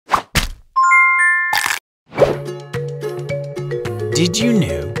Did you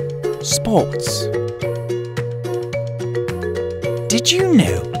know? Sports. Did you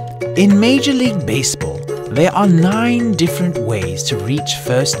know? In Major League Baseball, there are 9 different ways to reach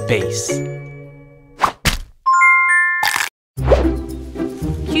first base.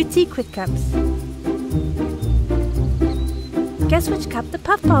 Cutesy Quick Cups. Guess which cup the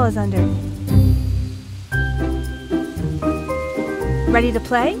puffball is under? Ready to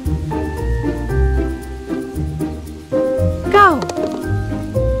play? Go!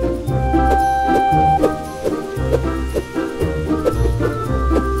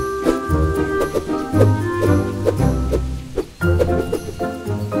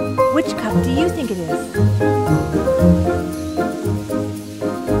 Which cup do you think it is?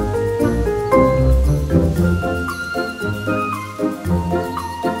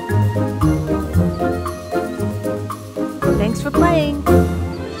 Thanks for playing!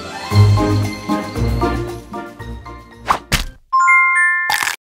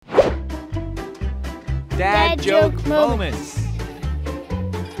 Dad joke moments.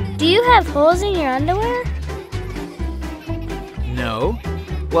 Do you have holes in your underwear? No.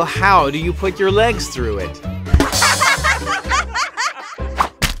 Well, how do you put your legs through it?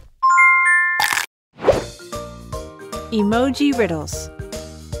 Emoji Riddles.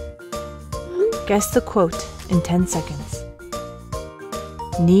 Guess the quote in 10 seconds.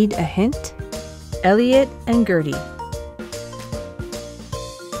 Need a hint? Elliot and Gertie.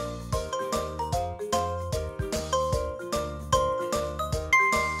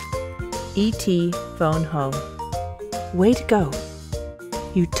 E.T. phone home. Way to go.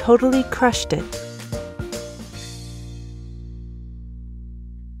 You totally crushed it.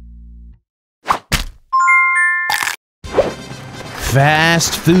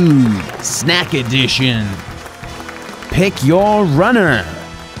 Fast food, snack edition. Pick your runner.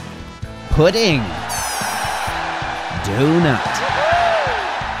 Pudding. Donut.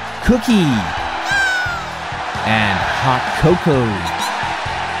 Cookie. And hot cocoa.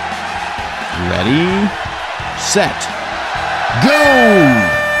 Ready, set,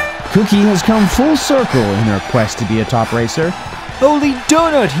 go! Cookie has come full circle in her quest to be a top racer. Holy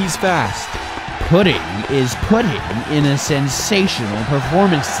donut, he's fast! Pudding is putting in a sensational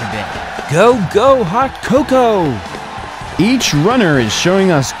performance today. Go, go, hot cocoa! Each runner is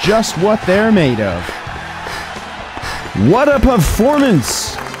showing us just what they're made of. What a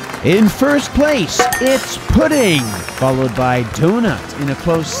performance! In first place, it's Pudding, followed by Donut in a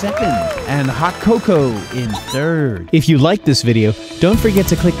close second, and Hot Cocoa in third. If you liked this video, don't forget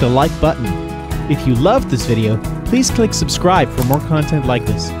to click the like button. If you loved this video, please click subscribe for more content like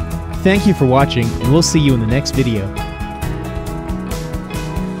this. Thank you for watching, and we'll see you in the next video.